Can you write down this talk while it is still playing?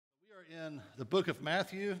in the book of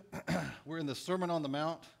Matthew. We're in the Sermon on the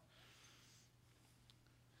Mount.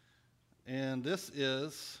 And this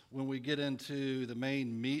is when we get into the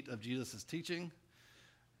main meat of Jesus' teaching.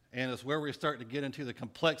 And it's where we start to get into the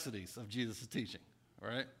complexities of Jesus' teaching, all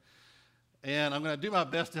right? And I'm going to do my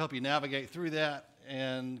best to help you navigate through that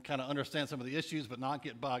and kind of understand some of the issues, but not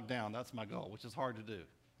get bogged down. That's my goal, which is hard to do,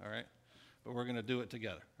 all right? But we're going to do it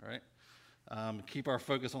together, all right? Keep our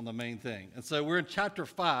focus on the main thing. And so we're in chapter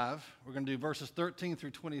 5. We're going to do verses 13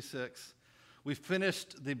 through 26. We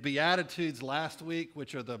finished the Beatitudes last week,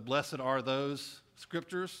 which are the blessed are those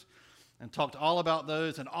scriptures, and talked all about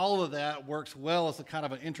those. And all of that works well as a kind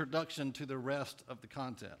of an introduction to the rest of the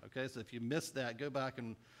content. Okay, so if you missed that, go back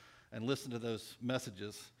and listen to those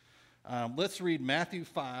messages. Let's read Matthew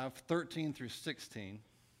 5, 13 through 16.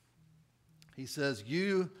 He says,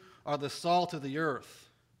 "You are the salt of the earth.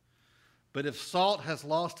 But if salt has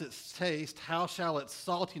lost its taste, how shall its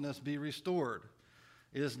saltiness be restored?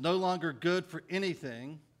 It is no longer good for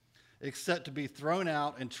anything except to be thrown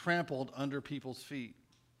out and trampled under people's feet.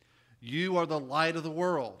 You are the light of the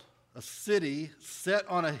world. A city set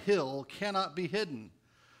on a hill cannot be hidden.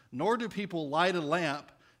 Nor do people light a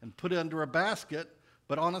lamp and put it under a basket,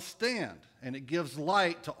 but on a stand, and it gives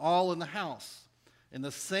light to all in the house. In the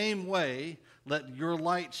same way, let your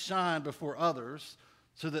light shine before others,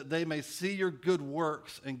 so that they may see your good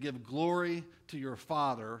works and give glory to your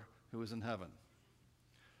Father who is in heaven."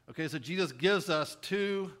 Okay, so Jesus gives us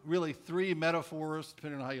really three metaphors,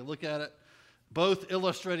 depending on how you look at it, both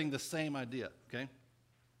illustrating the same idea, okay?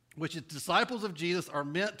 Which is disciples of Jesus are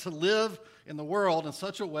meant to live in the world in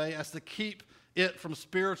such a way as to keep it from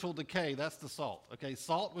spiritual decay. That's the salt, okay?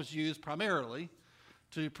 Salt was used primarily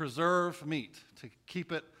to preserve meat, to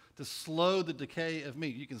keep it, to slow the decay of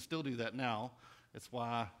meat. You can still do that now. It's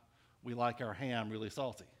why we like our ham really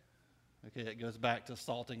salty. Okay, it goes back to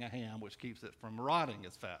salting a ham, which keeps it from rotting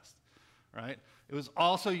as fast, right? It was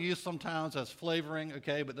also used sometimes as flavoring,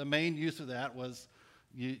 okay, but the main use of that was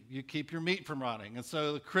you keep your meat from rotting. And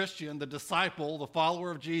so the Christian, the disciple, the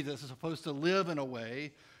follower of Jesus is supposed to live in a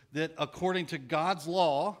way that according to God's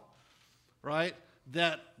law, right,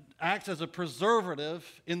 that acts as a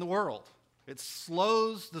preservative in the world. It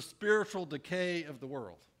slows the spiritual decay of the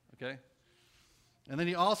world, okay? And then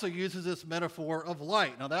he also uses this metaphor of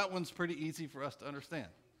light. Now, that one's pretty easy for us to understand.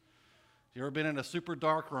 Have you ever been in a super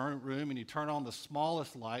dark room and you turn on the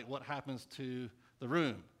smallest light? What happens to the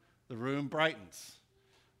room? The room brightens.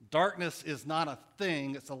 Darkness is not a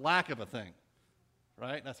thing, it's a lack of a thing,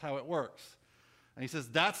 right? That's how it works. And he says,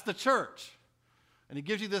 that's the church. And he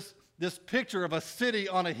gives you this picture of a city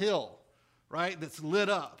on a hill, right, that's lit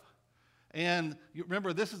up. And you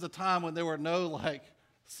remember, this is a time when there were no,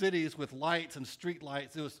 cities with lights and street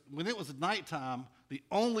lights. When it was nighttime, the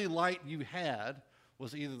only light you had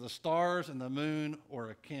was either the stars and the moon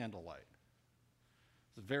or a candlelight.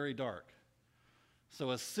 It's very dark.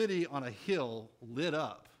 So a city on a hill lit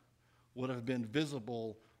up would have been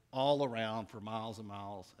visible all around for miles and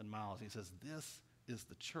miles and miles. He says, this is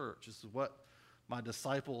the church. This is what my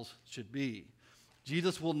disciples should be.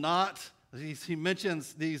 Jesus will not... He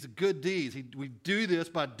mentions these good deeds. We do this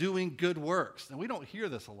by doing good works. And we don't hear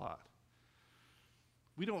this a lot.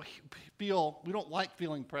 We don't like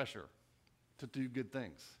feeling pressure to do good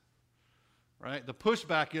things, right? The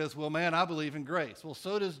pushback is, well, man, I believe in grace. Well,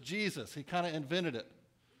 so does Jesus. He kind of invented it,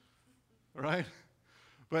 right?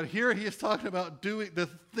 But here he is talking about doing the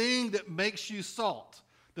thing that makes you salt.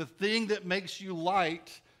 The thing that makes you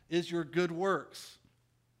light is your good works.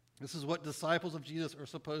 This is what disciples of Jesus are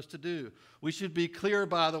supposed to do. We should be clear,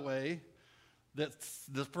 by the way, that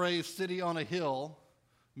the phrase city on a hill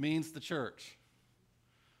means the church.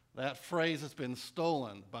 That phrase has been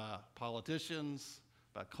stolen by politicians,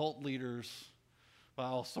 by cult leaders, by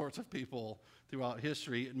all sorts of people throughout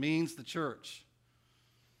history. It means the church.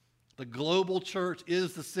 The global church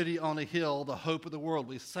is the city on a hill, the hope of the world.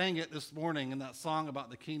 We sang it this morning in that song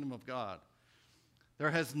about the kingdom of God.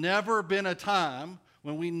 There has never been a time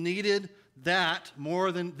when we needed that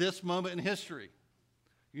more than this moment in history.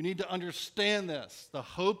 You need to understand this. The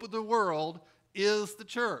hope of the world is the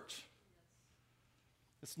church.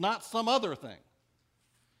 It's not some other thing.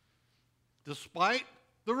 Despite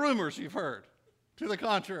the rumors you've heard to the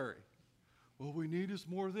contrary. What we need is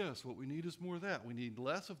more of this. What we need is more of that. We need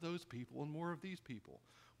less of those people and more of these people.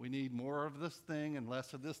 We need more of this thing and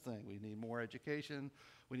less of this thing. We need more education.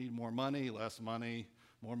 We need more money, less money,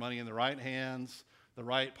 more money in the right hands, the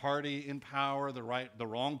right party in power, the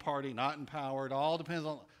wrong party not in power. It all depends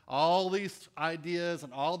on all these ideas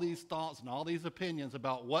and all these thoughts and all these opinions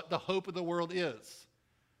about what the hope of the world is.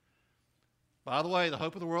 By the way, the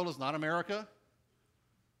hope of the world is not America.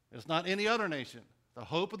 It's not any other nation. The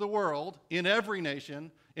hope of the world, in every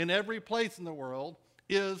nation, in every place in the world,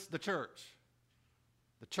 is the church.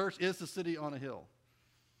 The church is the city on a hill.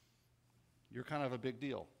 You're kind of a big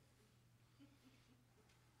deal.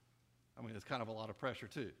 I mean, it's kind of a lot of pressure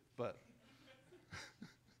too, but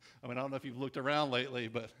I mean, I don't know if you've looked around lately,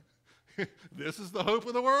 but this is the hope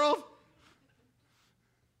of the world?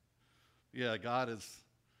 Yeah, God is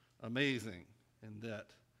amazing in that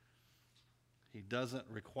he doesn't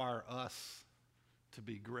require us to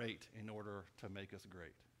be great in order to make us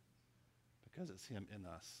great, because it's him in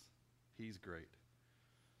us. He's great.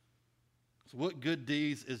 So what good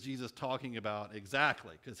deeds is Jesus talking about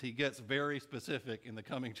exactly? Because he gets very specific in the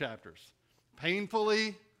coming chapters.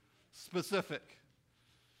 Painfully specific.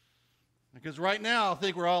 Because right now, I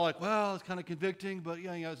think we're all like, well, it's kind of convicting, but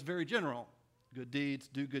yeah, it's very general. Good deeds,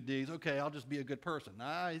 do good deeds. Okay, I'll just be a good person.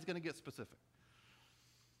 Nah, he's going to get specific.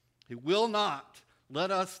 He will not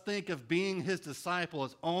let us think of being his disciple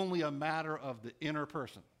as only a matter of the inner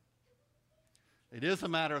person. It is a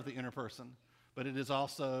matter of the inner person, but it is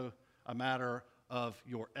also a matter of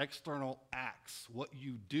your external acts, what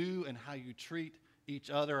you do and how you treat each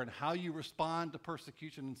other and how you respond to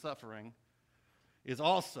persecution and suffering is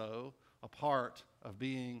also a part of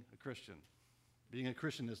being a Christian. Being a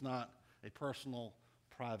Christian is not a personal,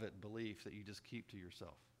 private belief that you just keep to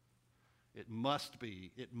yourself. It must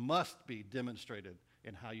be demonstrated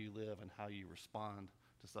in how you live and how you respond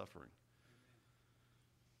to suffering.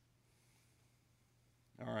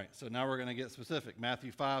 All right, so now we're going to get specific.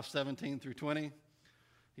 Matthew 5:17-20.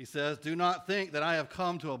 He says, "Do not think that I have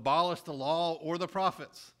come to abolish the law or the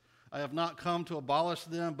prophets. I have not come to abolish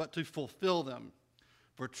them, but to fulfill them.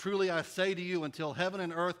 For truly I say to you, until heaven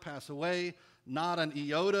and earth pass away, not an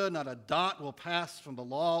iota, not a dot will pass from the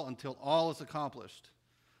law until all is accomplished."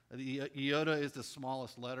 The iota is the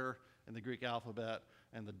smallest letter in the Greek alphabet,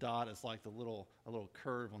 and the dot is like a little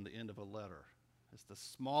curve on the end of a letter. It's the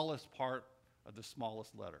smallest part of the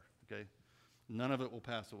smallest letter, okay? None of it will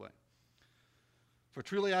pass away. "For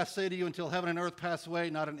truly I say to you, until heaven and earth pass away,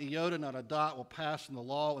 not an iota, not a dot will pass from the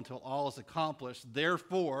law until all is accomplished.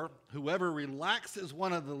 Therefore, whoever relaxes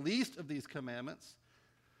one of the least of these commandments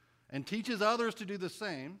and teaches others to do the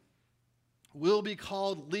same will be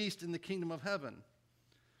called least in the kingdom of heaven.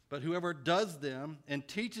 But whoever does them and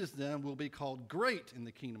teaches them will be called great in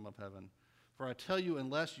the kingdom of heaven. For I tell you,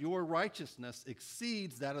 unless your righteousness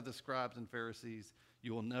exceeds that of the scribes and Pharisees,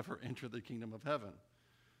 you will never enter the kingdom of heaven."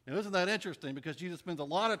 Now, isn't that interesting? Because Jesus spends a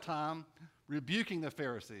lot of time rebuking the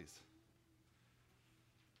Pharisees.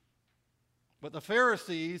 But the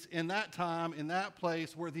Pharisees in that time, in that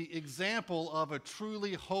place, were the example of a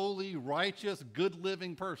truly holy, righteous,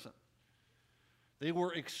 good-living person. They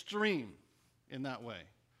were extreme in that way.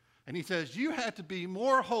 And he says, you have to be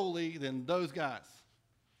more holy than those guys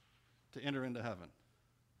to enter into heaven.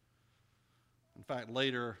 In fact,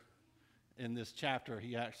 later in this chapter,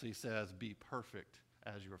 he actually says, be perfect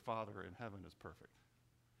as your Father in heaven is perfect.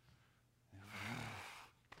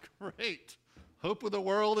 Great. Hope of the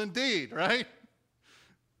world indeed, right?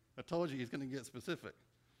 I told you he's going to get specific.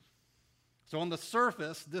 So on the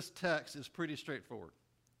surface, this text is pretty straightforward.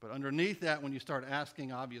 But underneath that, when you start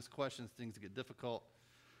asking obvious questions, things get difficult.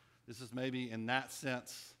 This is maybe, in that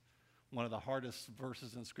sense, one of the hardest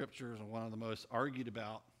verses in Scriptures and one of the most argued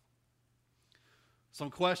about. Some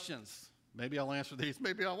questions. Maybe I'll answer these,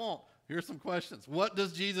 maybe I won't. Here's some questions. What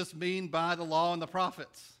does Jesus mean by the law and the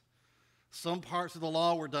prophets? Some parts of the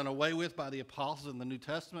law were done away with by the apostles in the New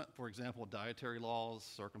Testament. For example, dietary laws,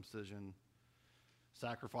 circumcision,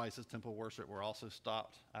 sacrifices, temple worship were also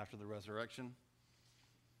stopped after the resurrection.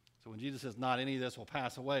 So when Jesus says not any of this will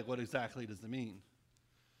pass away, what exactly does it mean?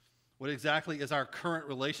 What exactly is our current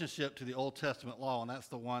relationship to the Old Testament law? And that's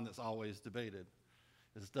the one that's always debated.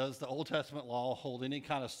 Does the Old Testament law hold any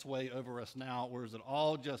kind of sway over us now, or is it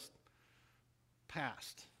all just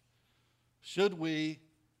past? Should we,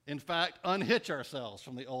 in fact, unhitch ourselves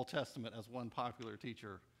from the Old Testament, as one popular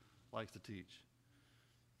teacher likes to teach?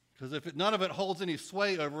 Because if none of it holds any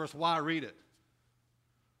sway over us, why read it?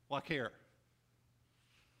 Why care?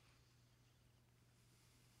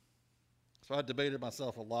 So I debated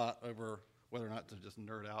myself a lot over whether or not to just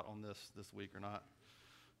nerd out on this week or not.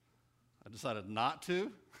 I decided not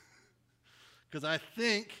to, because I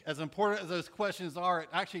think, as important as those questions are, it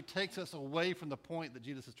actually takes us away from the point that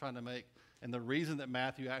Jesus is trying to make. And the reason that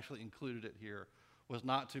Matthew actually included it here was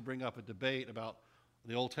not to bring up a debate about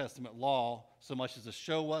the Old Testament law so much as to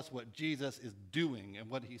show us what Jesus is doing and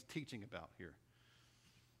what he's teaching about here.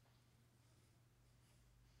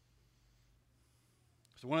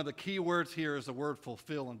 So one of the key words here is the word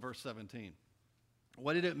fulfill in verse 17.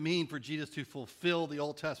 What did it mean for Jesus to fulfill the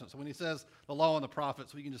Old Testament? So when he says the law and the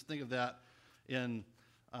prophets, we can just think of that in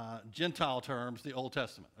Gentile terms, the Old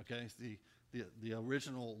Testament, okay? It's the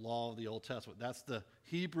original law of the Old Testament. That's the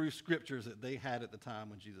Hebrew scriptures that they had at the time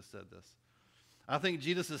when Jesus said this. I think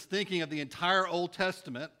Jesus is thinking of the entire Old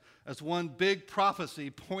Testament as one big prophecy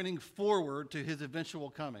pointing forward to his eventual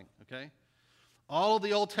coming, okay? All of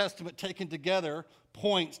the Old Testament taken together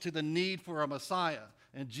points to the need for a Messiah,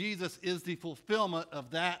 and Jesus is the fulfillment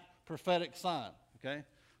of that prophetic sign, okay?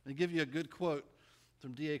 Let me give you a good quote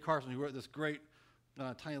from D.A. Carson, who wrote this great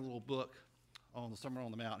tiny little book on the Sermon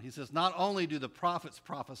on the Mount. He says, not only do the prophets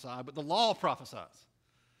prophesy, but the law prophesies.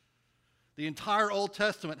 The entire Old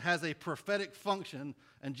Testament has a prophetic function,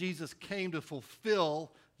 and Jesus came to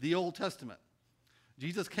fulfill the Old Testament.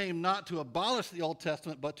 Jesus came not to abolish the Old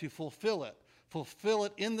Testament, but to fulfill it. Fulfill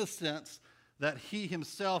it in the sense that he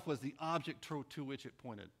himself was the object to which it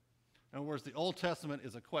pointed. In other words, the Old Testament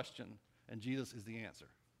is a question, and Jesus is the answer.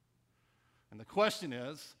 And the question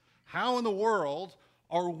is, how in the world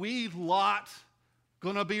are we Lot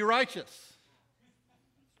going to be righteous?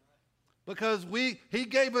 Because he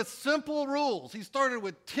gave us simple rules. He started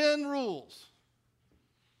with 10 rules.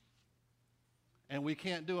 And we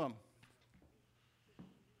can't do them.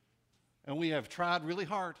 And we have tried really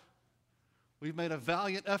hard. We've made a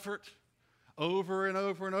valiant effort. Over and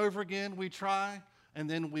over and over again we try. And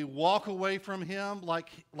then we walk away from him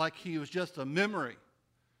like he was just a memory.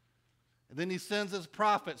 And then he sends his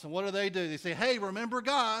prophets. And what do? They say, hey, remember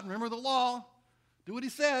God. Remember the law. Do what he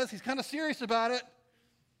says. He's kind of serious about it.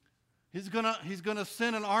 He's gonna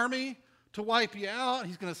send an army to wipe you out.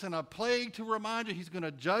 He's going to send a plague to remind you. He's going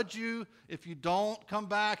to judge you if you don't come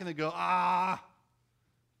back. And they go,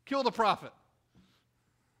 kill the prophet.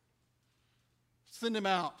 Send him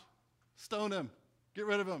out. Stone him. Get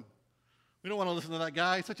rid of him. We don't want to listen to that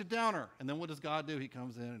guy. He's such a downer. And then what does God do? He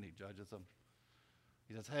comes in and he judges them.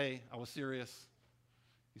 He says, hey, I was serious.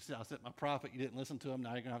 You said I sent my prophet. You didn't listen to him.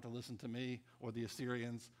 Now you're going to have to listen to me or the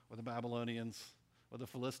Assyrians or the Babylonians or the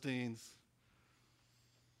Philistines.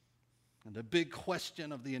 And the big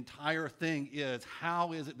question of the entire thing is,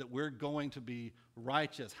 how is it that we're going to be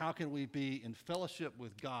righteous? How can we be in fellowship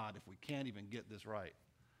with God if we can't even get this right?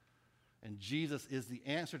 And Jesus is the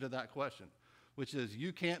answer to that question, which is,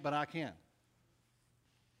 you can't, but I can.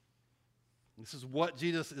 This is what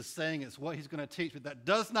Jesus is saying. It's what he's going to teach. But that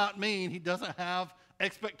does not mean he doesn't have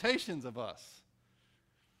expectations of us.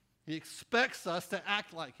 He expects us to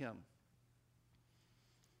act like him.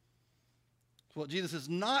 What Jesus is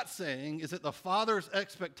not saying is that the Father's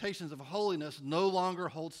expectations of holiness no longer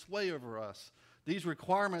hold sway over us. These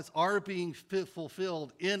requirements are being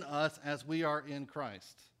fulfilled in us as we are in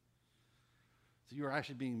Christ. So you are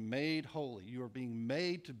actually being made holy. You are being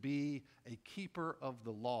made to be a keeper of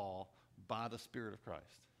the law by the Spirit of Christ.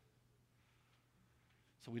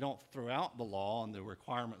 So we don't throw out the law and the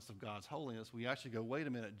requirements of God's holiness. We actually go, wait a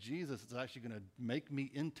minute, Jesus is actually going to make me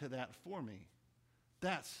into that for me.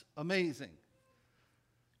 That's amazing.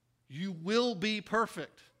 You will be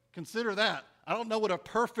perfect. Consider that. I don't know what a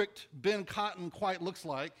perfect Ben Cotton quite looks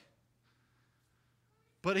like,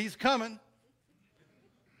 but he's coming.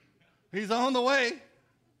 He's on the way,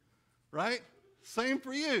 right? Same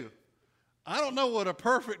for you. I don't know what a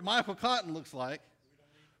perfect Michael Cotton looks like,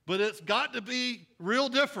 but it's got to be real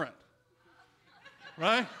different,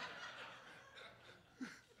 right?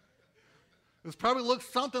 This probably looks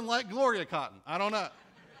something like Gloria Cotton. I don't know.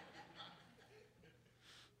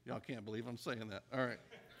 Y'all can't believe I'm saying that. All right.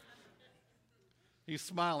 He's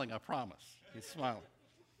smiling, I promise. He's smiling.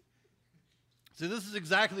 So this is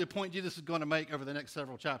exactly the point Jesus is going to make over the next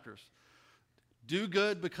several chapters. Do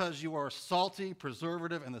good because you are salty,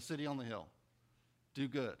 preservative, and the city on the hill. Do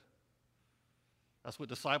good. That's what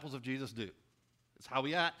disciples of Jesus do. It's how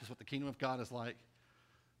we act. It's what the kingdom of God is like.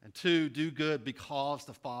 And 2, do good because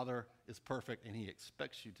the Father is perfect and he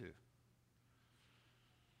expects you to.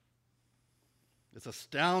 It's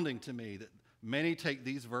astounding to me that many take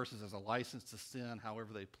these verses as a license to sin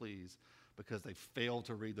however they please because they fail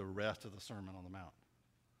to read the rest of the Sermon on the Mount.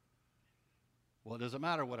 Well, it doesn't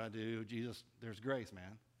matter what I do. Jesus, there's grace,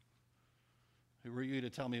 man. Who are you to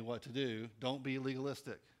tell me what to do? Don't be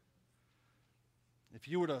legalistic. If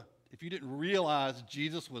you didn't realize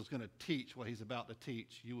Jesus was going to teach what he's about to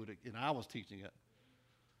teach, you would, and I was teaching it,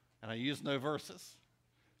 and I used no verses.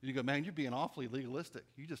 You go, man, you're being awfully legalistic.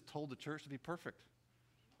 You just told the church to be perfect.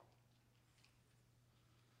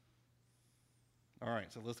 All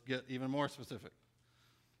right, so let's get even more specific.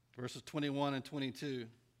 Verses 21 and 22. He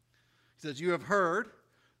says, you have heard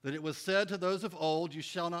that it was said to those of old, you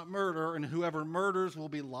shall not murder, and whoever murders will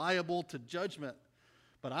be liable to judgment.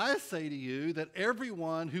 But I say to you that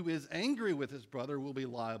everyone who is angry with his brother will be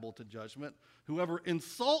liable to judgment. Whoever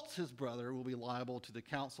insults his brother will be liable to the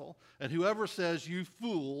council. And whoever says, you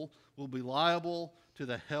fool, will be liable to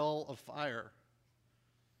the hell of fire.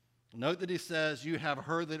 Note that he says, you have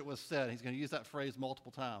heard that it was said. He's going to use that phrase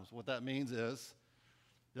multiple times. What that means is,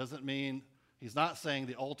 doesn't mean, he's not saying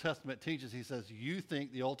the Old Testament teaches. He says, you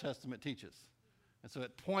think the Old Testament teaches. And so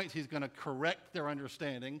at points, he's going to correct their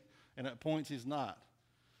understanding, and at points, he's not.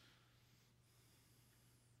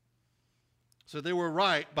 So they were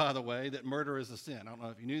right, by the way, that murder is a sin. I don't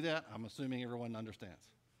know if you knew that. I'm assuming everyone understands.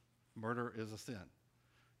 Murder is a sin.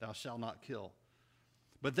 Thou shalt not kill.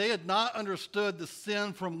 But they had not understood the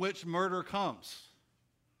sin from which murder comes.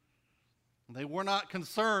 They were not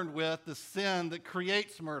concerned with the sin that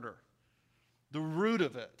creates murder, the root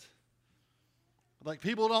of it. Like,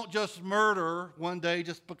 people don't just murder one day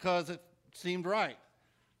just because it seemed right.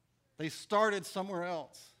 They started somewhere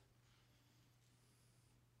else.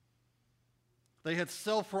 They had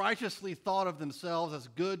self-righteously thought of themselves as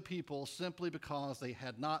good people simply because they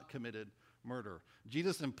had not committed murder.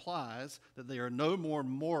 Jesus implies that they are no more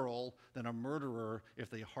moral than a murderer if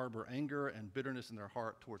they harbor anger and bitterness in their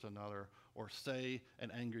heart towards another or say an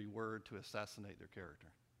angry word to assassinate their character.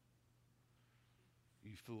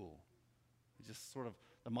 You fool. It's just sort of,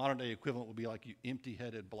 the modern day equivalent would be like you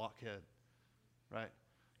empty-headed blockhead, right?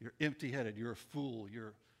 You're empty-headed. You're a fool.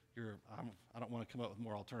 I don't want to come up with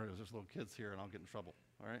more alternatives. There's little kids here, and I'll get in trouble,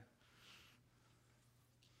 all right?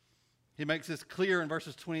 He makes this clear in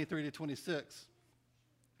verses 23 to 26.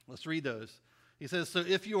 Let's read those. He says, so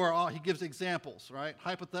if you are, he gives examples, right?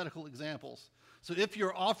 Hypothetical examples. So if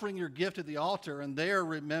you're offering your gift at the altar and there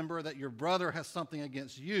remember that your brother has something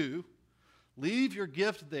against you, leave your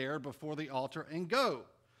gift there before the altar and go.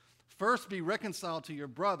 First be reconciled to your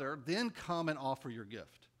brother, then come and offer your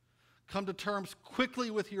gift. Come to terms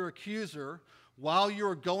quickly with your accuser while you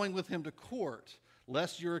are going with him to court,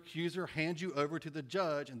 lest your accuser hand you over to the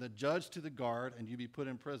judge and the judge to the guard and you be put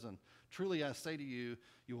in prison. Truly I say to you,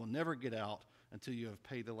 you will never get out until you have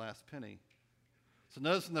paid the last penny. So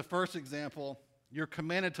notice in the first example, you're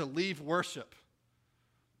commanded to leave worship,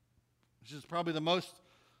 which is probably the most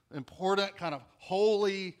important kind of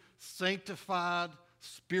holy, sanctified,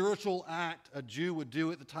 spiritual act a Jew would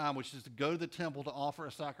do at the time, which is to go to the temple to offer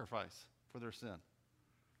a sacrifice for their sin.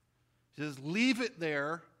 He says, leave it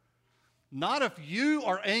there, not if you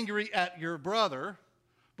are angry at your brother,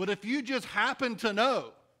 but if you just happen to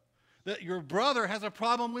know that your brother has a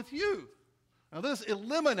problem with you. Now, this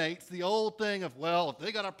eliminates the old thing of, well, if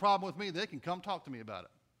they got a problem with me, they can come talk to me about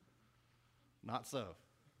it. Not so.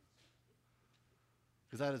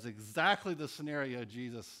 Because that is exactly the scenario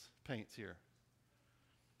Jesus paints here.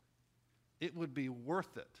 It would be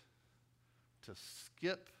worth it to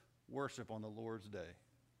skip worship on the Lord's day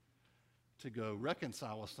to go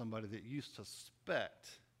reconcile with somebody that you suspect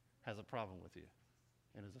has a problem with you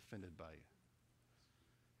and is offended by you.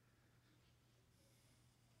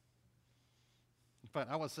 In fact,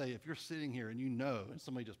 I would say if you're sitting here and you know and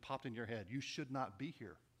somebody just popped in your head, you should not be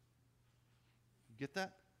here. Get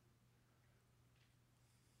that?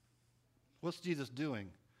 What's Jesus doing?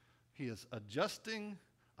 He is adjusting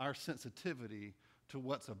our sensitivity to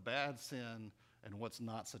what's a bad sin and what's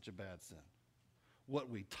not such a bad sin. What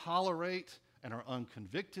we tolerate and are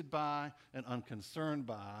unconvicted by and unconcerned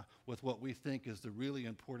by with what we think is the really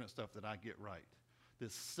important stuff that I get right.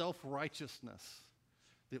 This self-righteousness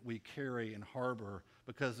that we carry and harbor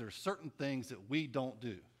because there's certain things that we don't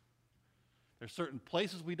do. There's certain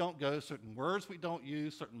places we don't go, certain words we don't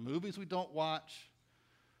use, certain movies we don't watch.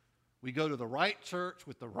 We go to the right church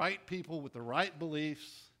with the right people with the right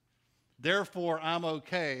beliefs. Therefore, I'm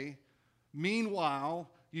okay. Meanwhile,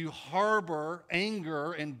 you harbor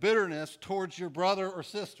anger and bitterness towards your brother or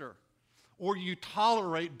sister. Or you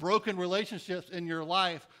tolerate broken relationships in your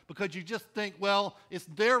life because you just think, well, it's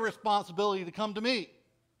their responsibility to come to me.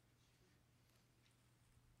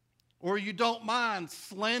 Or you don't mind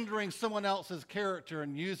slandering someone else's character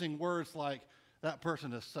and using words like, that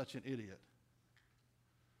person is such an idiot.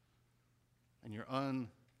 And you're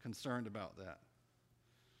unconcerned about that.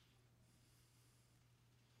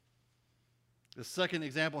 The second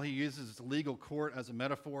example he uses is legal court as a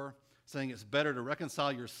metaphor, saying it's better to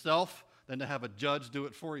reconcile yourself than to have a judge do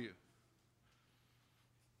it for you.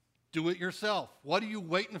 Do it yourself. What are you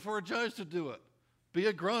waiting for a judge to do it? Be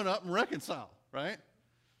a grown-up and reconcile, right?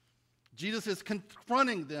 Jesus is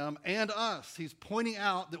confronting them and us. He's pointing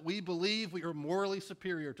out that we believe we are morally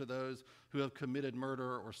superior to those who have committed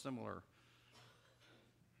murder or similar.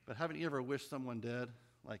 But haven't you ever wished someone dead,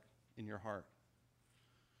 like in your heart?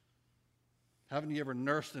 Haven't you ever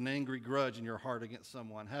nursed an angry grudge in your heart against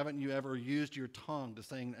someone? Haven't you ever used your tongue to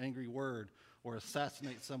say an angry word or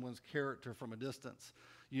assassinate someone's character from a distance?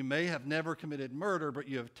 You may have never committed murder, but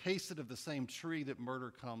you have tasted of the same tree that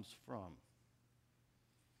murder comes from.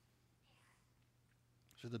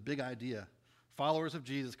 So the big idea, followers of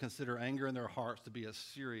Jesus consider anger in their hearts to be as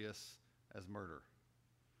serious as murder.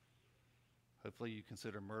 Hopefully you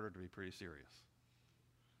consider murder to be pretty serious.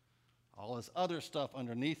 All this other stuff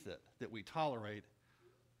underneath it that we tolerate,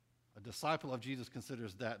 a disciple of Jesus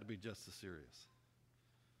considers that to be just as serious.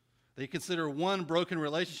 They consider one broken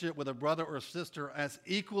relationship with a brother or sister as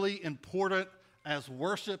equally important as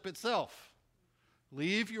worship itself.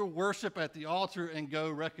 Leave your worship at the altar and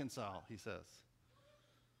go reconcile, he says.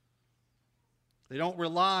 They don't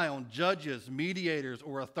rely on judges, mediators,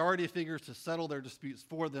 or authority figures to settle their disputes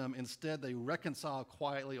for them. Instead, they reconcile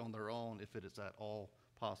quietly on their own if it is at all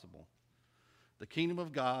possible. The kingdom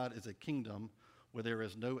of God is a kingdom where there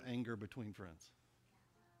is no anger between friends.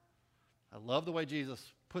 I love the way Jesus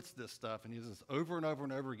puts this stuff, and he uses this over and over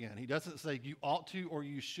and over again. He doesn't say you ought to or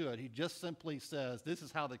you should. He just simply says this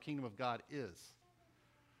is how the kingdom of God is.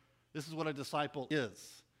 This is what a disciple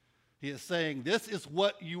is. He is saying this is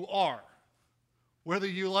what you are, whether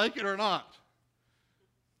you like it or not.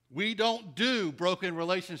 We don't do broken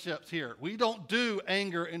relationships here. We don't do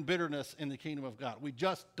anger and bitterness in the kingdom of God. We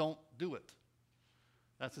just don't do it.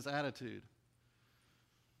 That's his attitude.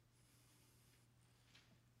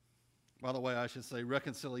 By the way, I should say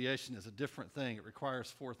reconciliation is a different thing. It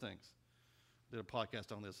requires 4 things. I did a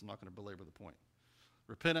podcast on this. I'm not going to belabor the point.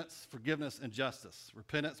 Repentance, forgiveness, and justice.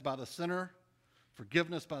 Repentance by the sinner,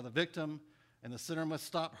 forgiveness by the victim, and the sinner must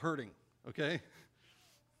stop hurting, okay?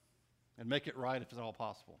 And make it right if it's all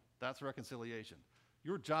possible. That's reconciliation.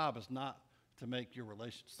 Your job is not to make your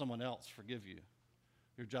someone else forgive you.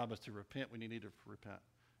 Your job is to repent when you need to repent.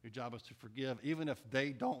 Your job is to forgive even if they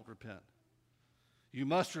don't repent. You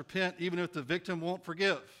must repent even if the victim won't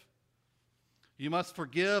forgive. You must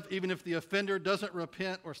forgive even if the offender doesn't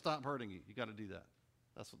repent or stop hurting you. You got to do that.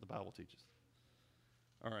 That's what the Bible teaches.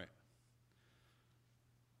 All right.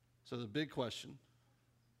 So the big question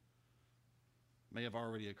may have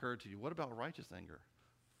already occurred to you. What about righteous anger?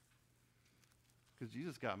 Because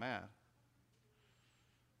Jesus got mad.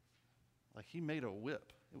 Like he made a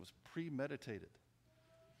whip. It was premeditated.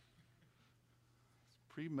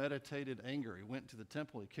 Premeditated anger. He went to the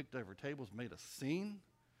temple, he kicked over tables, made a scene.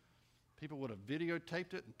 People would have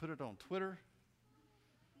videotaped it and put it on Twitter.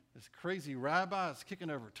 This crazy rabbi is kicking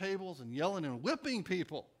over tables and yelling and whipping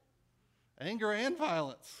people. Anger and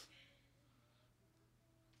violence.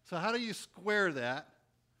 So how do you square that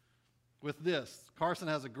with this? Carson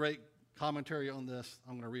has a great commentary on this.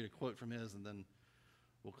 I'm going to read a quote from his and then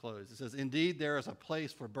we'll close. It says, "Indeed, there is a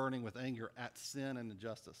place for burning with anger at sin and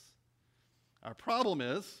injustice. Our problem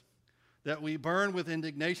is that we burn with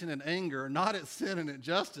indignation and anger, not at sin and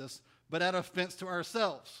injustice, but at offense to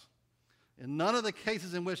ourselves. In none of the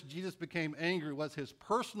cases in which Jesus became angry was his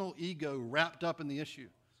personal ego wrapped up in the issue.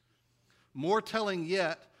 More telling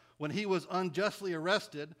yet, when he was unjustly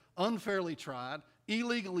arrested, unfairly tried,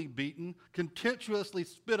 illegally beaten, contemptuously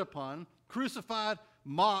spit upon, crucified,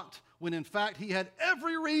 mocked, when in fact he had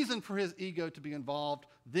every reason for his ego to be involved,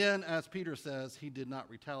 then, as Peter says, he did not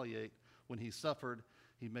retaliate. When he suffered,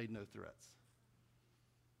 he made no threats.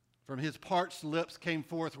 From his parched lips came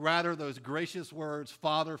forth rather those gracious words,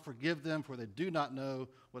 'Father, forgive them, for they do not know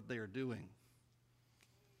what they are doing.'"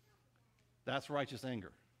 That's righteous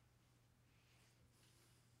anger.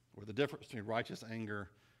 Or the difference between righteous anger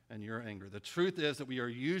and your anger. The truth is that we are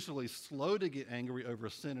usually slow to get angry over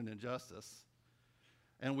sin and injustice.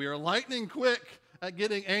 And we are lightning quick at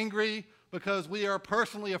getting angry because we are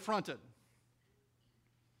personally affronted.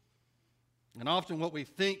 And often what we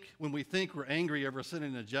think, when we think we're angry over sin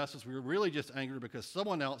and injustice, we're really just angry because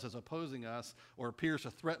someone else is opposing us or appears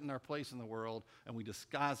to threaten our place in the world, and we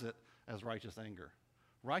disguise it as righteous anger.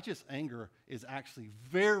 Righteous anger is actually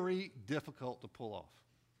very difficult to pull off.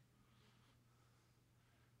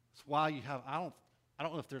 It's why you have, I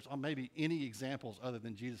don't know if there's maybe any examples other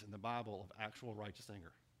than Jesus in the Bible of actual righteous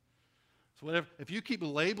anger. So whatever, if you keep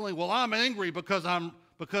labeling, well, I'm angry because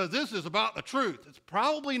this is about the truth, it's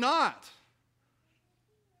probably not.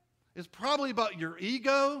 It's probably about your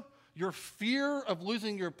ego, your fear of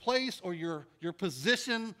losing your place or your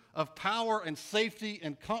position of power and safety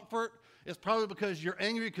and comfort. It's probably because you're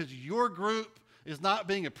angry because your group is not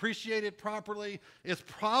being appreciated properly. It's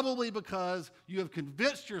probably because you have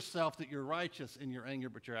convinced yourself that you're righteous in your anger,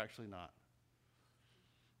 but you're actually not.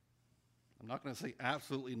 I'm not going to say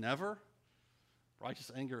absolutely never. Righteous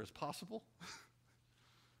anger is possible,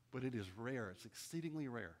 but it is rare. It's exceedingly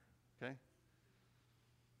rare, okay?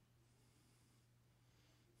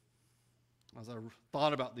 As I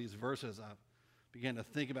thought about these verses, I began to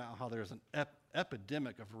think about how there's an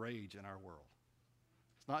epidemic of rage in our world.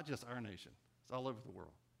 It's not just our nation, it's all over the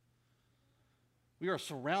world. We are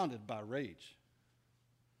surrounded by rage.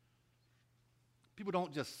 People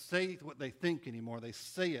don't just say what they think anymore, they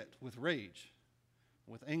say it with rage,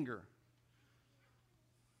 with anger.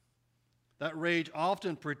 That rage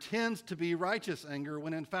often pretends to be righteous anger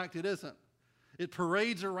when in fact it isn't. It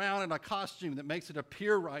parades around in a costume that makes it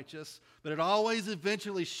appear righteous, but it always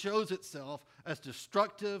eventually shows itself as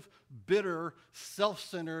destructive, bitter,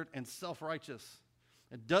 self-centered, and self-righteous.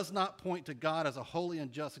 It does not point to God as a holy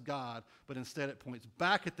and just God, but instead it points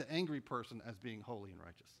back at the angry person as being holy and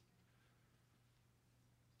righteous.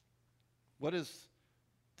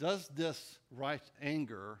 Does this right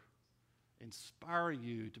anger inspire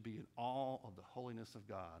you to be in awe of the holiness of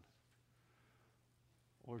God?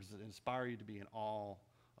 Or does it inspire you to be in awe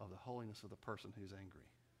of the holiness of the person who's angry?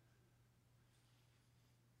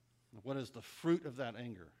 What is the fruit of that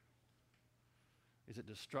anger? Is it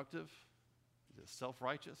destructive? Is it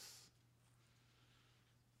self-righteous?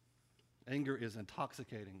 Anger is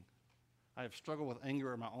intoxicating. I have struggled with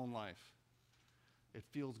anger in my own life. It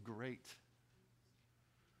feels great.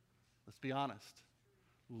 Let's be honest.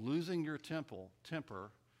 Losing your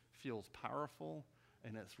temper feels powerful,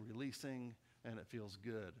 and it's releasing, and it feels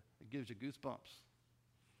good. It gives you goosebumps.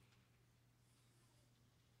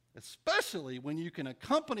 Especially when you can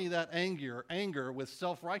accompany that anger with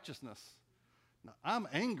self-righteousness. Now, I'm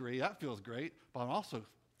angry, that feels great, but I'm also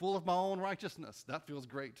full of my own righteousness. That feels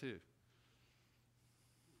great too.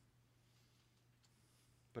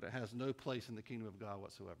 But it has no place in the kingdom of God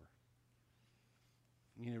whatsoever.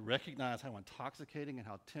 You recognize how intoxicating and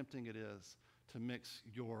how tempting it is to mix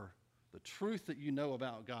the truth that you know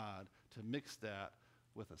about God, to mix that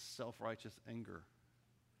with a self-righteous anger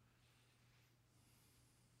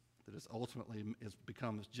that is ultimately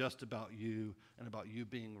becomes just about you and about you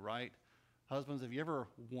being right. Husbands, have you ever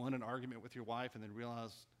won an argument with your wife and then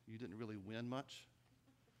realized you didn't really win much?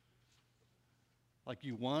 Like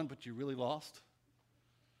you won, but you really lost?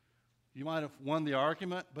 You might have won the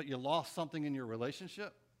argument, but you lost something in your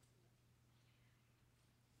relationship.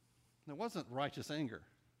 It wasn't righteous anger.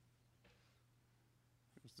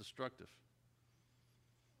 It was destructive.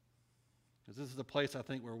 Because this is the place, I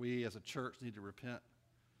think, where we as a church need to repent.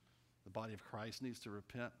 The body of Christ needs to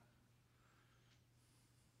repent.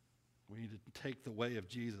 We need to take the way of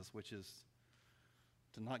Jesus, which is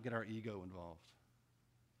to not get our ego involved.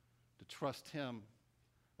 To trust him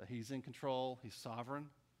that he's in control, he's sovereign,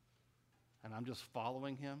 and I'm just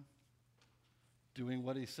following him, doing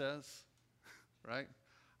what he says, right?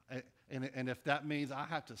 And if that means I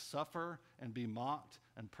have to suffer and be mocked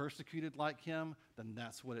and persecuted like him, then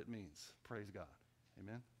that's what it means. Praise God.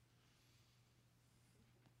 Amen.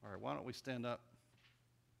 All right, why don't we stand up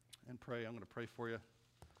and pray? I'm going to pray for you.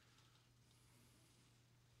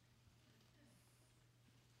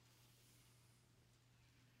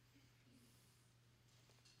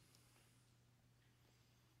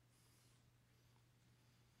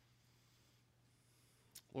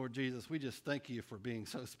 Lord Jesus, we just thank you for being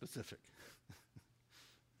so specific,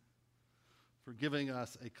 for giving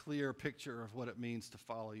us a clear picture of what it means to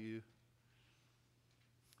follow you,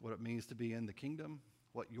 what it means to be in the kingdom,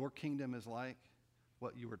 what your kingdom is like,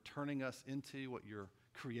 what you are turning us into, what you're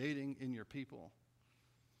creating in your people.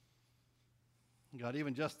 God,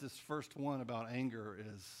 even just this first one about anger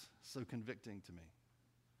is so convicting to me.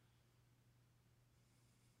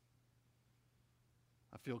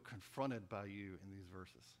 I feel confronted by you in these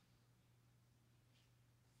verses.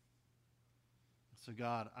 So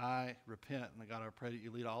God, I repent, and God, I pray that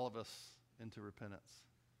you lead all of us into repentance.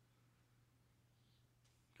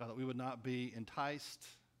 God, that we would not be enticed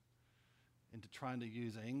into trying to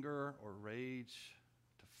use anger or rage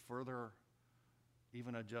to further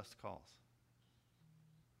even a just cause.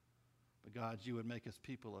 But God, you would make us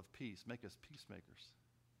people of peace, make us peacemakers.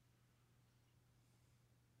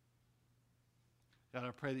 God,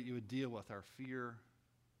 I pray that you would deal with our fear.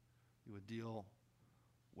 You would deal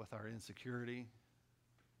with our insecurity.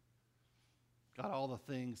 God, all the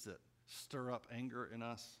things that stir up anger in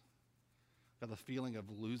us. God, the feeling of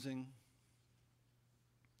losing,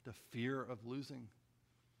 the fear of losing.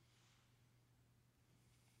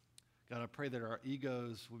 God, I pray that our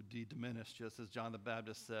egos would be diminished, just as John the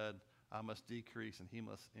Baptist said, I must decrease and he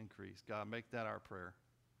must increase. God, make that our prayer.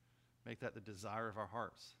 Make that the desire of our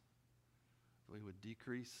hearts. We would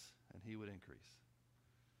decrease and he would increase.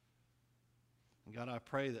 And God, I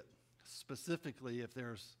pray that specifically if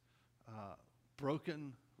there's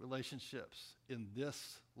broken relationships in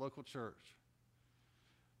this local church,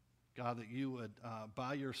 God, that you would,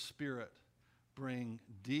 by your Spirit, bring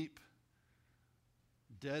deep,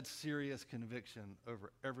 dead serious conviction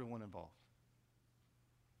over everyone involved.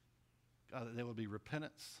 God, that there will be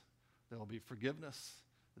repentance, there will be forgiveness,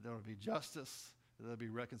 that there will be justice, that there will be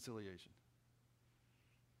reconciliation.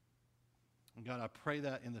 And God, I pray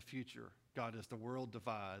that in the future, God, as the world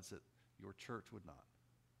divides, that your church would not.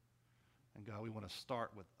 And God, we want to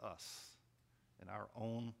start with us and our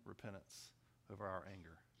own repentance over our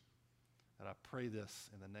anger. And I pray this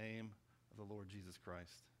in the name of the Lord Jesus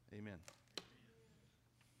Christ. Amen.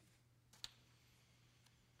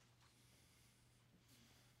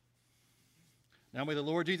 Now may the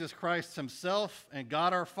Lord Jesus Christ himself and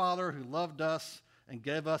God our Father, who loved us and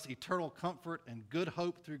gave us eternal comfort and good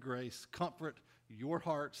hope through grace, comfort your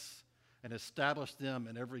hearts and establish them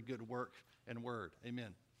in every good work and word.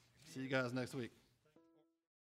 Amen. See you guys next week.